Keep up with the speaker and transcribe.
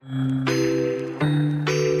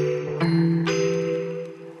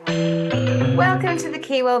Welcome to the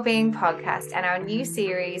Key Wellbeing podcast and our new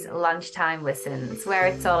series, Lunchtime Listens, where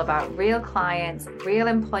it's all about real clients, real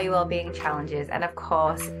employee wellbeing challenges, and of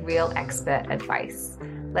course, real expert advice.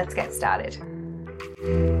 Let's get started.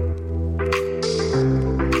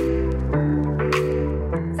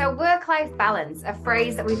 So work-life balance, a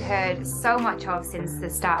phrase that we've heard so much of since the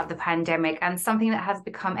start of the pandemic and something that has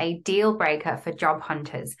become a deal breaker for job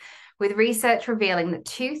hunters, with research revealing that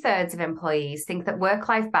 2/3 of employees think that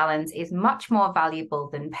work-life balance is much more valuable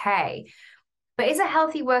than pay. But is a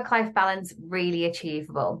healthy work-life balance really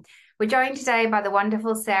achievable? We're joined today by the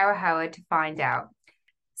wonderful Sarah Heward to find out.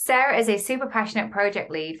 Sarah is a super passionate project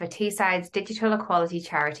lead for Teesside's digital equality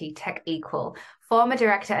charity Tech Equal, former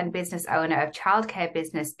director and business owner of childcare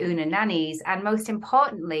business Nannies, and most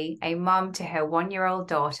importantly, a mum to her 1-year-old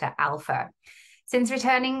daughter, Alpha. Since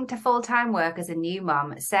returning to full-time work as a new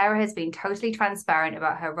mum, Sarah has been totally transparent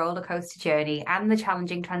about her rollercoaster journey and the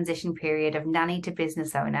challenging transition period of nanny to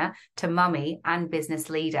business owner to mummy and business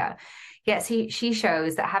leader. Yet she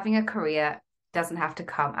shows that having a career doesn't have to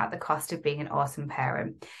come at the cost of being an awesome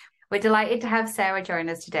parent. We're delighted to have Sarah join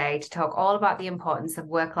us today to talk all about the importance of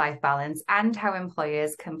work-life balance and how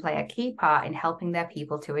employers can play a key part in helping their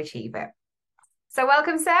people to achieve it. So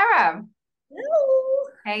welcome, Sarah. Hello.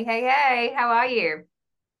 Hey, how are you?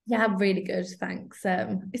 Yeah, I'm really good, thanks.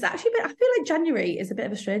 It's actually I feel like January is a bit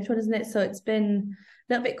of a strange one, isn't it? So it's been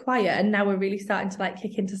a little bit quiet and now we're really starting to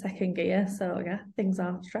kick into second gear. So yeah, things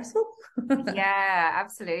are stressful. Yeah,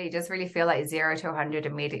 absolutely. It does really feel like 0 to 100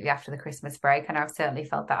 immediately after the Christmas break. And I've certainly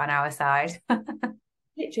felt that on our side.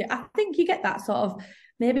 Literally, I think you get that sort of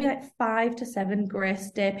maybe 5 to 7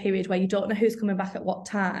 grace day period where you don't know who's coming back at what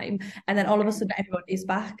time. And then all of a sudden everyone is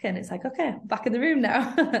back and it's like, okay, back in the room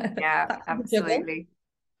now. Yeah, absolutely.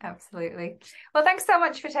 Absolutely. Well, thanks so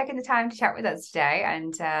much for taking the time to chat with us today.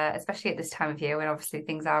 And especially at this time of year when obviously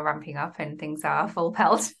things are ramping up and things are full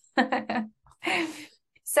pelt.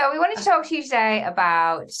 So we wanted to talk to you today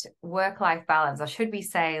about work-life balance, or should we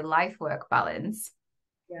say life-work balance?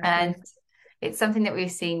 Yeah, and it's something that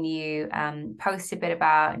we've seen you post a bit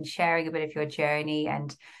about and sharing a bit of your journey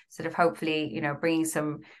and sort of hopefully, bringing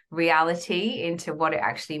some reality into what it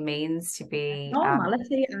actually means to be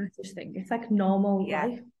normality. I just think it's like normal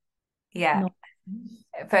life. Yeah.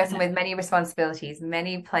 A person with many responsibilities,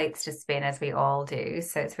 many plates to spin, as we all do.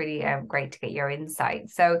 So it's really great to get your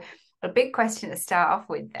insight. So a big question to start off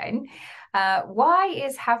with then. Why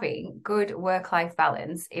is having good work-life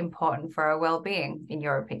balance important for our well-being, in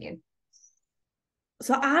your opinion?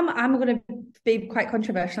 So I'm going to be quite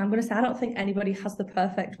controversial. I'm going to say I don't think anybody has the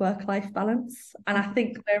perfect work-life balance. And I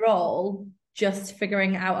think we're all just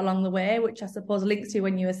figuring it out along the way, which I suppose links to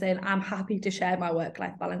when you were saying I'm happy to share my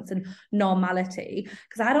work-life balance and normality.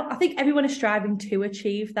 Because I think everyone is striving to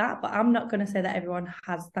achieve that, but I'm not going to say that everyone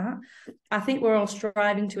has that. I think we're all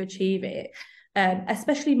striving to achieve it,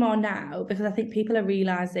 especially more now, because I think people are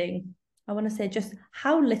realizing, I want to say, just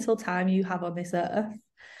how little time you have on this earth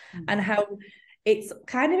and how it's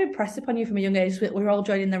kind of impressed upon you from a young age that we're all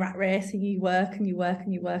joining the rat race and you work and you work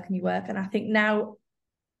and you work and you work. And I think now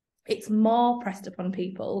it's more pressed upon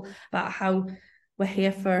people about how we're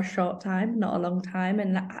here for a short time, not a long time.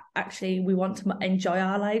 And actually we want to enjoy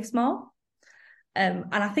our lives more. And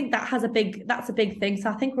I think that's a big thing. So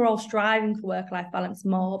I think we're all striving for work-life balance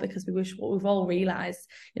more because we've all realised,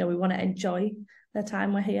 we want to enjoy the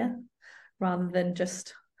time we're here rather than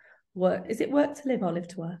just work. Is it work to live or live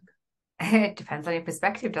to work? It depends on your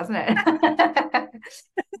perspective, doesn't it?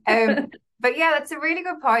 But yeah, that's a really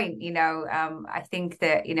good point. I think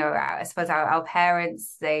that, I suppose our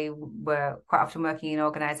parents, they were quite often working in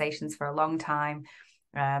organizations for a long time,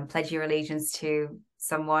 pledge your allegiance to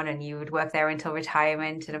someone and you would work there until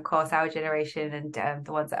retirement. And of course, our generation and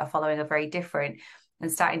the ones that are following are very different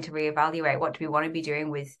and starting to reevaluate what do we want to be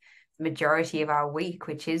doing with majority of our week,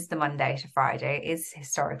 which is the Monday to Friday, is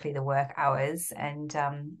historically the work hours, and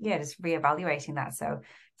just reevaluating that. So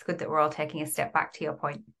it's good that we're all taking a step back, to your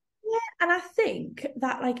point. Yeah, and I think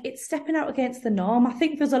that it's stepping out against the norm. I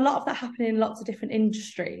think there's a lot of that happening in lots of different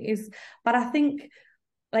industries, but I think,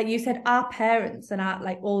 like you said, our parents and our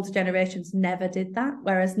older generations never did that,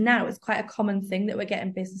 whereas now it's quite a common thing that we're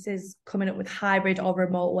getting businesses coming up with hybrid or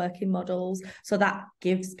remote working models, so that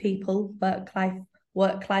gives people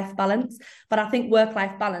work-life balance. But I think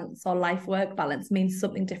work-life balance or life-work balance means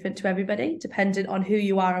something different to everybody, depending on who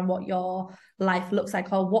you are and what your life looks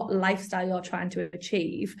like or what lifestyle you're trying to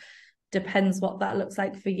achieve. Depends what that looks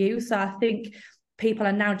like for you. So I think people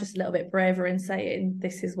are now just a little bit braver in saying,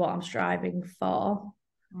 this is what I'm striving for.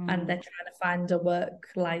 And they're trying to find a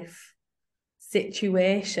work-life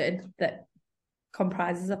situation that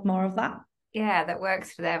comprises of more of that. Yeah, that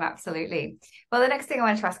works for them. Absolutely. Well, the next thing I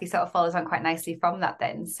wanted to ask you sort of follows on quite nicely from that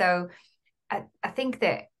then. So I think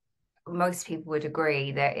that most people would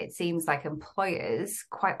agree that it seems like employers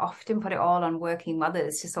quite often put it all on working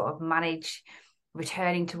mothers to sort of manage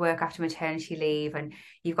returning to work after maternity leave, and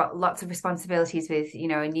you've got lots of responsibilities with, you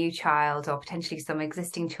know, a new child or potentially some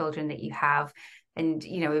existing children that you have, and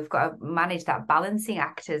you know, we've got to manage that balancing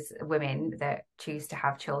act as women that choose to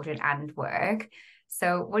have children and work.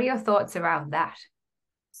 So what are your thoughts around that?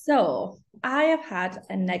 So I have had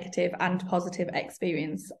a negative and positive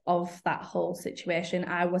experience of that whole situation.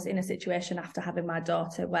 I was in a situation after having my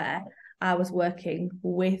daughter where I was working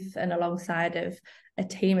with and alongside of a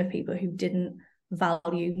team of people who didn't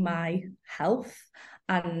value my health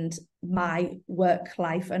and my work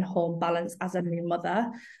life and home balance as a new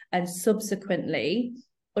mother. And subsequently,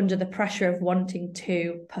 under the pressure of wanting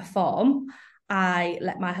to perform, I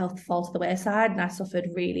let my health fall to the wayside, and I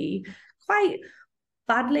suffered really quite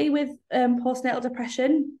badly with postnatal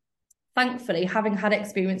depression. Thankfully, having had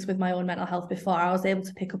experience with my own mental health before, I was able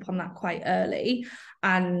to pick up on that quite early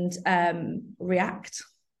and react,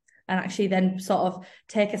 and actually then sort of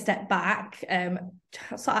take a step back.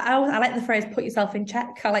 So I like the phrase "put yourself in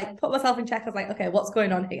check." I like put myself in check. I was like, okay, what's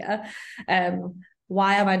going on here?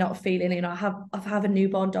 Why am I not feeling? You know, I have a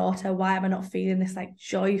newborn daughter. Why am I not feeling this like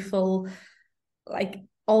joyful, like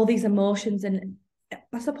all these emotions? And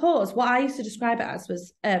I suppose what I used to describe it as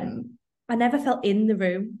was I never felt in the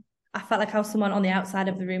room. I felt like I was someone on the outside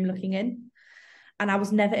of the room looking in, and I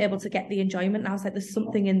was never able to get the enjoyment. And I was like, there's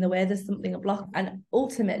something in the way, there's something a block. And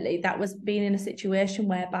ultimately that was being in a situation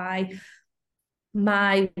whereby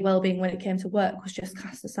my well-being when it came to work was just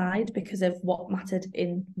cast aside because of what mattered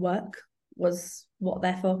in work was what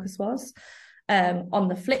their focus was. On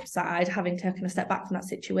the flip side, having taken a step back from that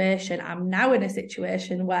situation, I'm now in a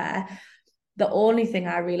situation where the only thing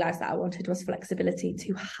I realised that I wanted was flexibility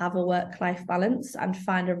to have a work-life balance and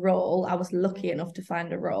find a role. I was lucky enough to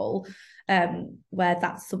find a role where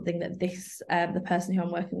that's something that the person who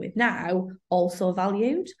I'm working with now also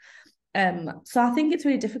valued. So I think it's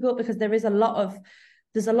really difficult because there's a lot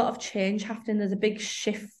of change happening. There's a big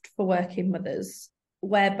shift for working mothers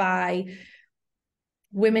whereby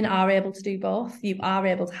women are able to do both. You are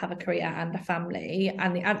able to have a career and a family,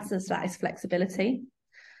 and the answer to that is flexibility.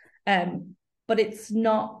 But it's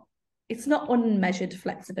not unmeasured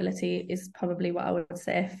flexibility is probably what I would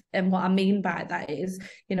say. And what I mean by that is,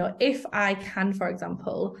 you know, if I can, for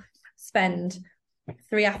example, spend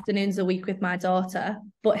 3 afternoons a week with my daughter,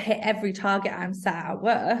 but hit every target I'm set at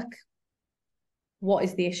work, what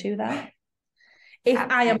is the issue there? If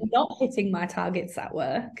I am not hitting my targets at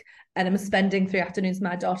work and I'm spending 3 afternoons with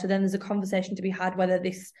my daughter, then there's a conversation to be had whether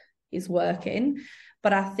this is working.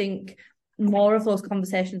 But I think more of those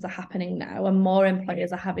conversations are happening now, and more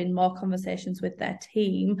employers are having more conversations with their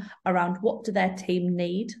team around what do their team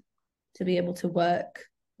need to be able to work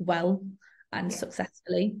well and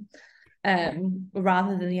successfully,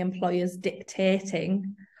 rather than the employers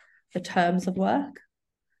dictating the terms of work.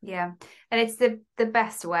 Yeah, and it's the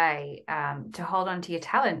best way to hold on to your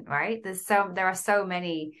talent, right? There are so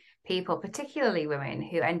many people, particularly women,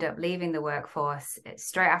 who end up leaving the workforce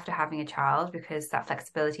straight after having a child because that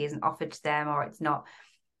flexibility isn't offered to them, or it's not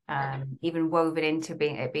even woven into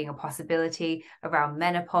being a possibility around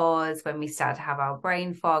menopause, when we start to have our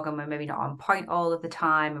brain fog and we're maybe not on point all of the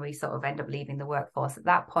time, and we sort of end up leaving the workforce at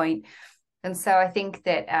that point. And so I think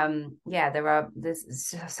that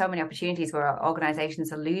there's so many opportunities where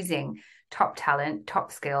organizations are losing top talent,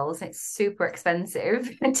 top skills. It's super expensive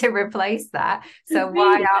to replace that. So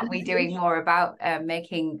why aren't we doing more about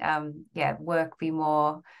making work be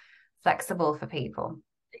more flexible for people?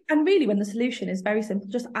 And really, when the solution is very simple,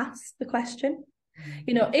 just ask the question.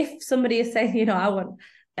 You know, if somebody is saying, you know, I want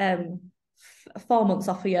 4 months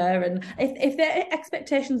off a year, and if their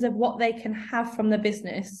expectations of what they can have from the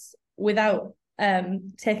business without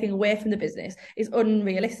taking away from the business is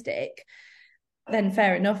unrealistic, then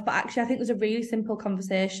fair enough. But actually, I think there's a really simple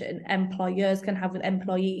conversation employers can have with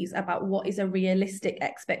employees about what is a realistic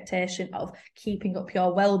expectation of keeping up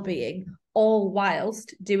your well-being, all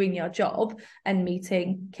whilst doing your job and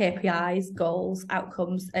meeting KPIs, goals,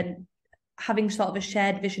 outcomes, and having sort of a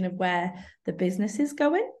shared vision of where the business is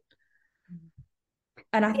going.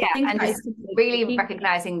 And I think and just really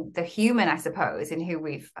recognizing the human, I suppose, in who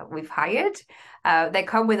we've hired. They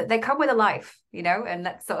come with a life, you know, and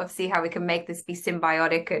let's sort of see how we can make this be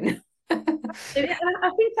symbiotic. And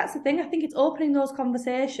I think that's the thing. I think it's opening those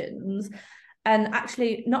conversations and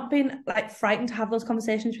actually not being like frightened to have those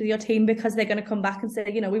conversations with your team because they're going to come back and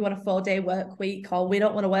say, you know, we want a 4-day work week, or we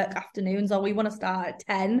don't want to work afternoons, or we want to start at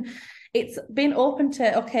 10. It's being open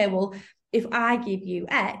to, okay, well, if I give you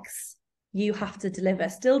X, you have to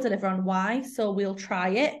still deliver on Y. So we'll try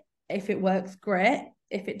it. If it works, great.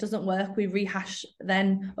 If it doesn't work, we rehash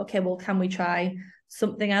then, okay, well, can we try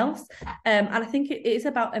something else? And I think it is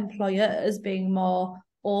about employers being more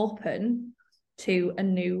open to a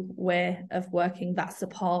new way of working that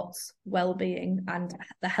supports well-being and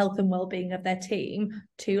the health and well-being of their team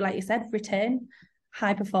to, like you said, retain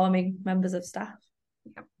high-performing members of staff.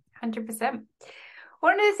 Yep, 100%.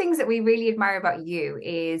 One of the things that we really admire about you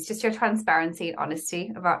is just your transparency and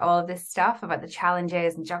honesty about all of this stuff, about the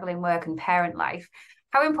challenges and juggling work and parent life.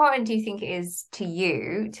 How important do you think it is to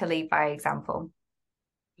you to lead by example?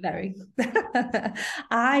 Very.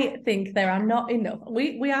 I think there are not enough.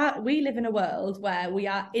 We live in a world where we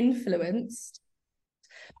are influenced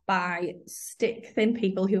by stick-thin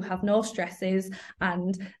people who have no stresses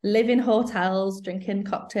and live in hotels, drinking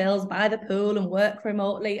cocktails by the pool and work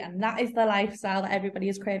remotely. And that is the lifestyle that everybody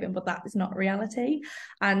is craving, but that is not reality.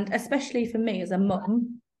 And especially for me as a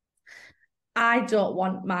mum, I don't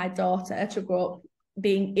want my daughter to grow up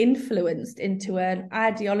being influenced into an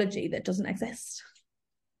ideology that doesn't exist.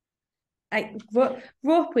 I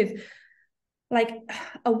grew up with like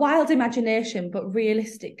a wild imagination, but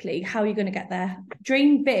realistically, how are you going to get there?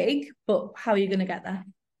 Dream big, but how are you going to get there?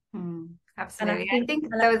 Absolutely. I think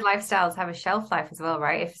those lifestyles have a shelf life as well,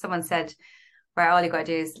 right? If someone said, right, all you got to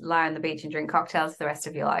do is lie on the beach and drink cocktails for the rest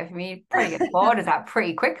of your life, I mean, you'd probably get bored of that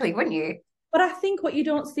pretty quickly, wouldn't you? But I think what you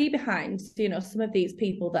don't see behind, some of these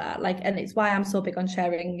people that are like, and it's why I'm so big on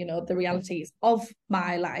sharing, the realities of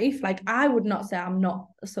my life. Like, I would not say I'm not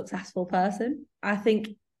a successful person. I think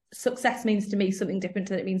success means to me something different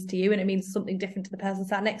than it means to you, and it means something different to the person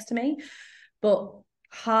sat next to me. But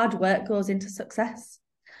hard work goes into success.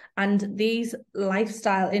 And these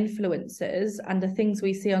lifestyle influencers and the things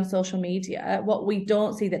we see on social media, what we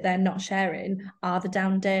don't see that they're not sharing are the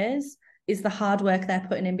down days, is the hard work they're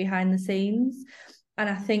putting in behind the scenes. And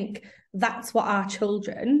I think that's what our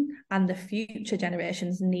children and the future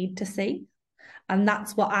generations need to see. And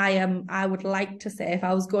that's what I would like to say if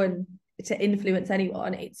I was going to influence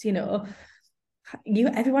anyone. It's,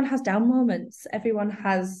 everyone has down moments, everyone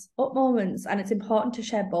has up moments, and it's important to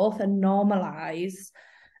share both and normalize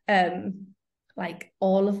like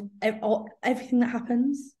everything that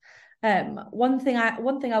happens. One thing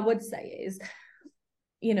I would say is,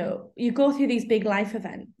 you go through these big life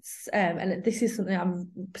events, and this is something I'm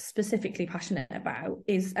specifically passionate about,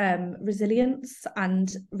 is resilience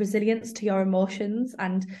to your emotions.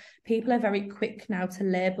 And people are very quick now to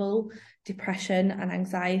label depression and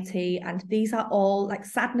anxiety, and these are all, like,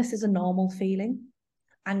 sadness is a normal feeling,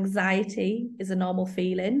 anxiety is a normal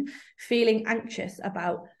feeling anxious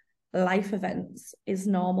about life events is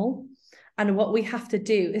normal. And what we have to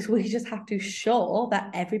do is we just have to show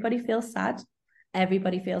that everybody feels sad,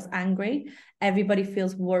 everybody feels angry, everybody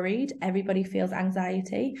feels worried, everybody feels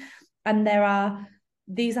anxiety. And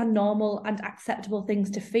these are normal and acceptable things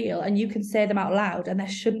to feel, and you can say them out loud, and there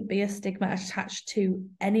shouldn't be a stigma attached to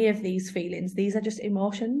any of these feelings. These are just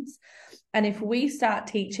emotions. And if we start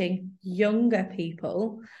teaching younger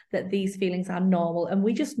people that these feelings are normal, and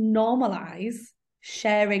we just normalize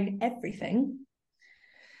sharing everything,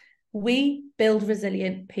 we build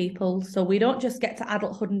resilient people. So we don't just get to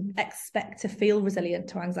adulthood and expect to feel resilient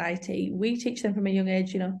to anxiety. We teach them from a young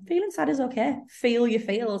age, feeling sad is okay. Feel your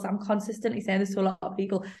feels. I'm consistently saying this to a lot of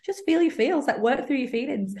people. Just feel your feels, like work through your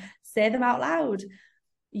feelings, say them out loud.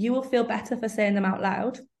 You will feel better for saying them out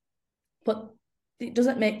loud, but it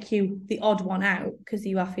doesn't make you the odd one out because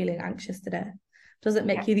you are feeling anxious today. It doesn't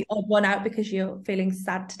make you the odd one out because you're feeling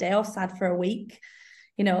sad today or sad for a week.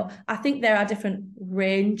 I think there are different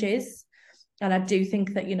ranges, and I do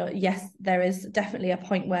think that, yes, there is definitely a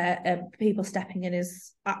point where people stepping in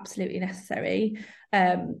is absolutely necessary.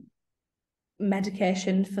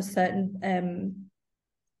 Medication for certain,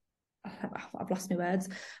 I've lost my words,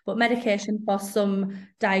 but medication for some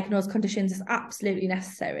diagnosed conditions is absolutely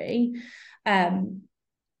necessary. But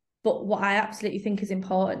what I absolutely think is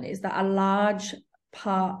important is that a large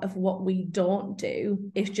part of what we don't do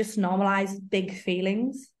is just normalize big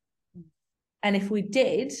feelings. And if we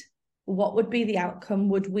did, what would be the outcome?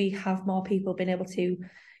 Would we have more people being able to,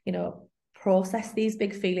 process these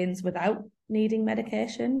big feelings without needing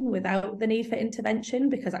medication, without the need for intervention?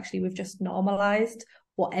 Because actually we've just normalized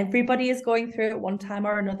what everybody is going through at one time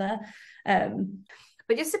or another.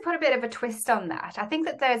 But just to put a bit of a twist on that, I think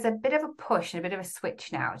that there's a bit of a push and a bit of a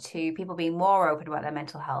switch now to people being more open about their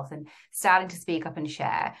mental health and starting to speak up and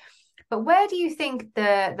share. But where do you think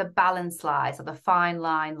the balance lies, or the fine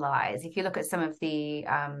line lies? If you look at some of the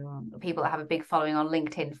people that have a big following on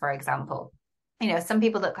LinkedIn, for example, some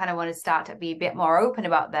people that kind of want to start to be a bit more open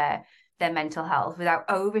about their their mental health without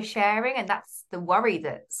oversharing? And that's the worry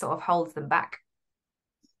that sort of holds them back.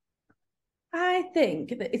 I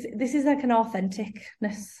think that this is like an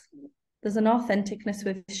authenticness. There's an authenticness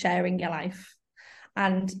with sharing your life.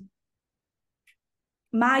 And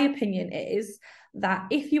my opinion is that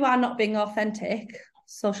if you are not being authentic,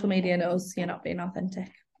 social media knows you're not being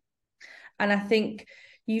authentic. And I think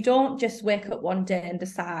you don't just wake up one day and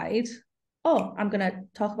decide, oh, I'm going to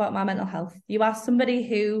talk about my mental health. You are somebody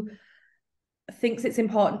who thinks it's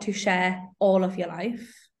important to share all of your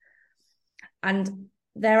life. And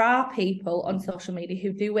there are people on social media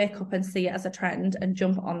who do wake up and see it as a trend and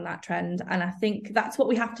jump on that trend. And I think that's what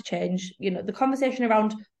we have to change. You know, the conversation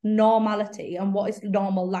around normality and what is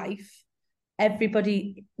normal life.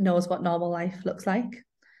 Everybody knows what normal life looks like.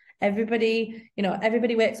 Everybody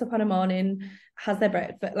wakes up on a morning, has their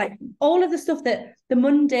breakfast, like all of the stuff the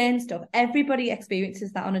mundane stuff, everybody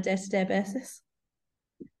experiences that on a day-to-day basis.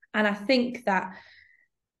 And I think that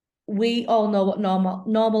we all know what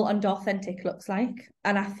normal and authentic looks like.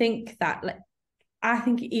 And I think that I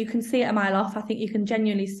think you can see it a mile off. I think you can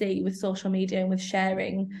genuinely see with social media and with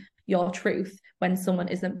sharing your truth when someone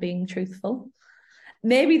isn't being truthful.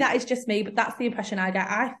 Maybe that is just me, but that's the impression I get.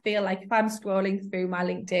 I feel like if I'm scrolling through my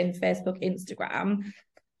LinkedIn, Facebook, Instagram,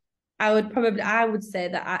 I would say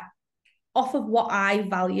that off of what I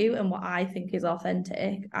value and what I think is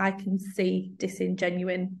authentic, I can see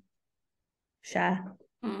disingenuine share.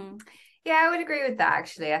 Yeah, I would agree with that,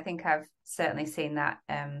 actually. I think I've certainly seen that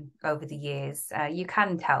over the years. You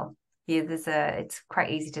can tell. It's quite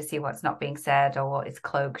easy to see what's not being said or what is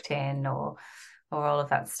cloaked in or all of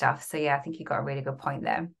that stuff. So yeah, I think you got a really good point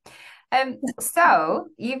there. So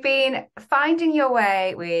you've been finding your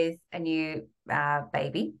way with a new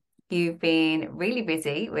baby. You've been really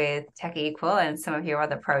busy with Tech Equal and some of your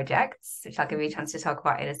other projects, which I'll give you a chance to talk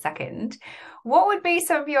about in a second. What would be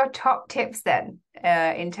some of your top tips then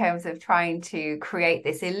in terms of trying to create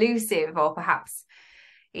this elusive or perhaps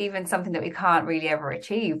even something that we can't really ever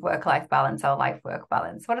achieve, work-life balance or life-work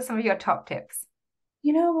balance? What are some of your top tips?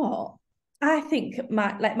 You know what? I think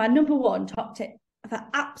my number one top tip for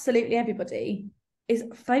absolutely everybody is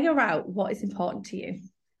figure out what is important to you.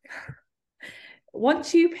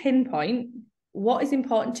 Once you pinpoint what is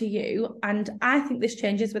important to you, and I think this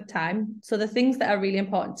changes with time. So the things that are really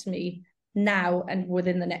important to me now and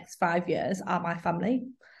within the next 5 years are my family,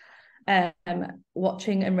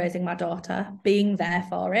 watching and raising my daughter, being there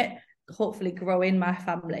for it, hopefully growing my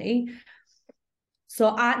family.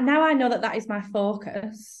 So now I know that is my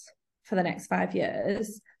focus for the next 5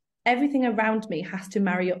 years. Everything around me has to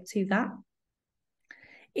marry up to that.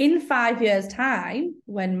 In 5 years' time,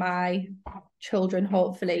 when my children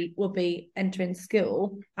hopefully will be entering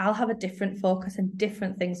school, I'll have a different focus and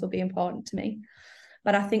different things will be important to me.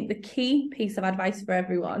 But I think the key piece of advice for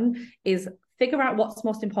everyone is figure out what's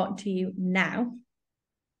most important to you now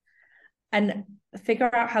and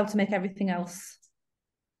figure out how to make everything else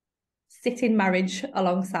sit in marriage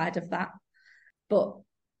alongside of that. But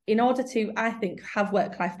in order to, I think, have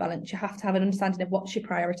work-life balance, you have to have an understanding of what's your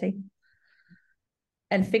priority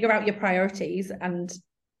and figure out your priorities and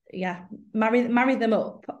marry them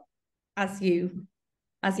up as you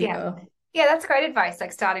go. Yeah, that's great advice.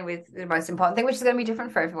 Like starting with the most important thing, which is going to be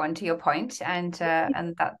different for everyone, to your point, and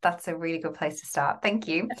that's a really good place to start. Thank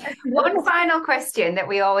you. One final question that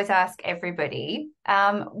we always ask everybody: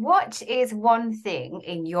 what is one thing,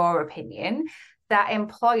 in your opinion, that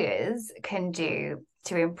employers can do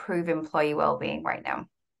to improve employee well-being right now?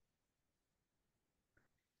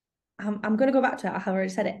 I'm going to go back to it. I have already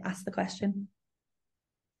said it. Ask the question.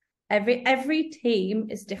 Every team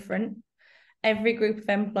is different. Every group of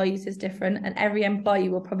employees is different, and every employee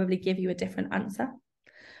will probably give you a different answer.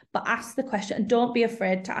 But ask the question, and don't be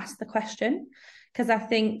afraid to ask the question, because I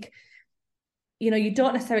think, you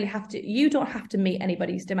don't necessarily have to meet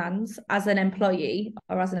anybody's demands as an employee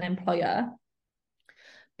or as an employer.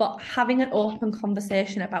 But having an open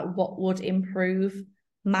conversation about what would improve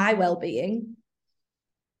my well-being,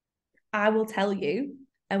 I will tell you,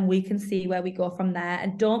 and we can see where we go from there.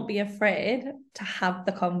 And don't be afraid to have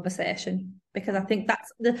the conversation, because I think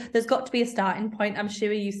there's got to be a starting point. I'm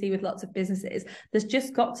sure you see with lots of businesses, there's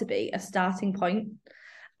just got to be a starting point.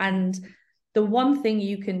 And the one thing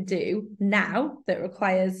you can do now that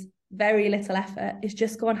requires very little effort is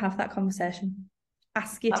just go and have that conversation.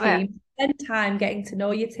 Ask your team, spend time getting to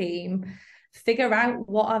know your team, figure out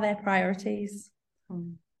what are their priorities,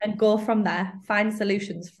 and go from there. Find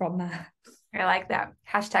solutions from there. I like that.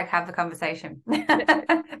 Hashtag have the conversation.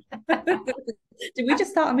 Did we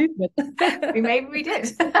just start a movement? Maybe we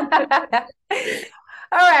did.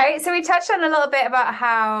 All right, so we touched on a little bit about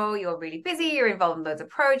how you're really busy, you're involved in loads of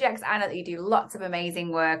projects. I know that you do lots of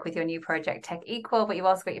amazing work with your new project, Tech Equal, but you've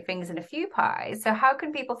also got your fingers in a few pies. So how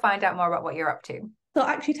can people find out more about what you're up to? So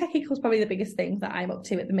actually Tech Equal is probably the biggest thing that I'm up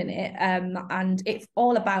to at the minute. And it's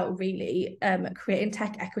all about really creating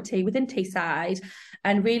tech equity within Teesside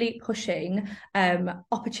and really pushing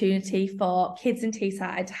opportunity for kids in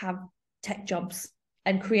Teesside to have tech jobs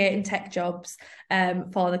and creating tech jobs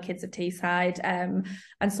for the kids of Teesside.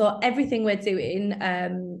 And so everything we're doing,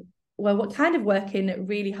 we're kind of working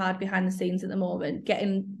really hard behind the scenes at the moment,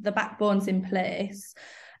 getting the backbones in place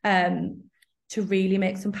to really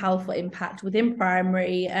make some powerful impact within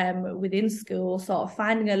primary, within school, sort of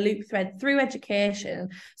finding a loop thread through education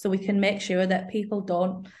so we can make sure that people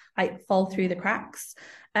don't fall through the cracks.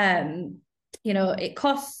 It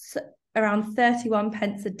costs around 31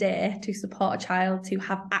 pence a day to support a child to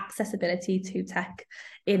have accessibility to tech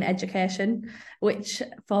in education, which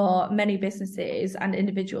for many businesses and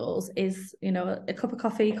individuals is, a cup of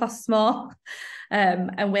coffee costs more.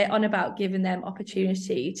 And we're on about giving them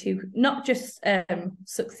opportunity to not just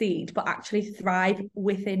succeed, but actually thrive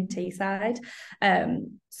within Teesside.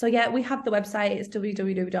 So yeah, we have the website, it's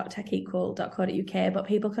www.techequal.co.uk, but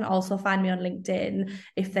people can also find me on LinkedIn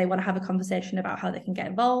if they want to have a conversation about how they can get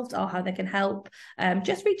involved or how they can help.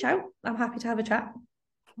 Just reach out. I'm happy to have a chat.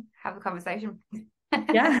 Have a conversation.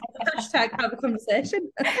 Yeah, hashtag have a conversation.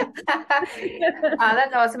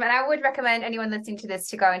 That's awesome. And I would recommend anyone listening to this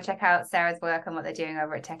to go and check out Sarah's work and what they're doing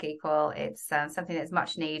over at Tech Equal. It's something that's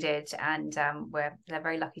much needed, and they're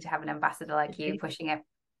very lucky to have an ambassador like you pushing it.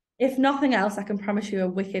 If nothing else, I can promise you a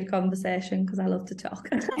wicked conversation because I love to talk.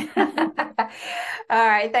 All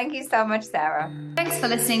right. Thank you so much, Sarah. Thanks for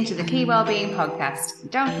listening to the Key Wellbeing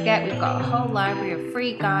podcast. Don't forget, we've got a whole library of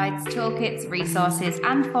free guides, toolkits, resources,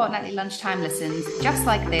 and fortnightly lunchtime lessons just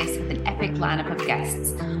like this with an epic lineup of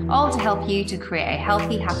guests, all to help you to create a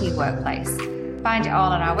healthy, happy workplace. Find it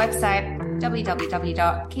all on our website,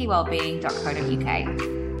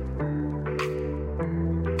 www.keywellbeing.co.uk.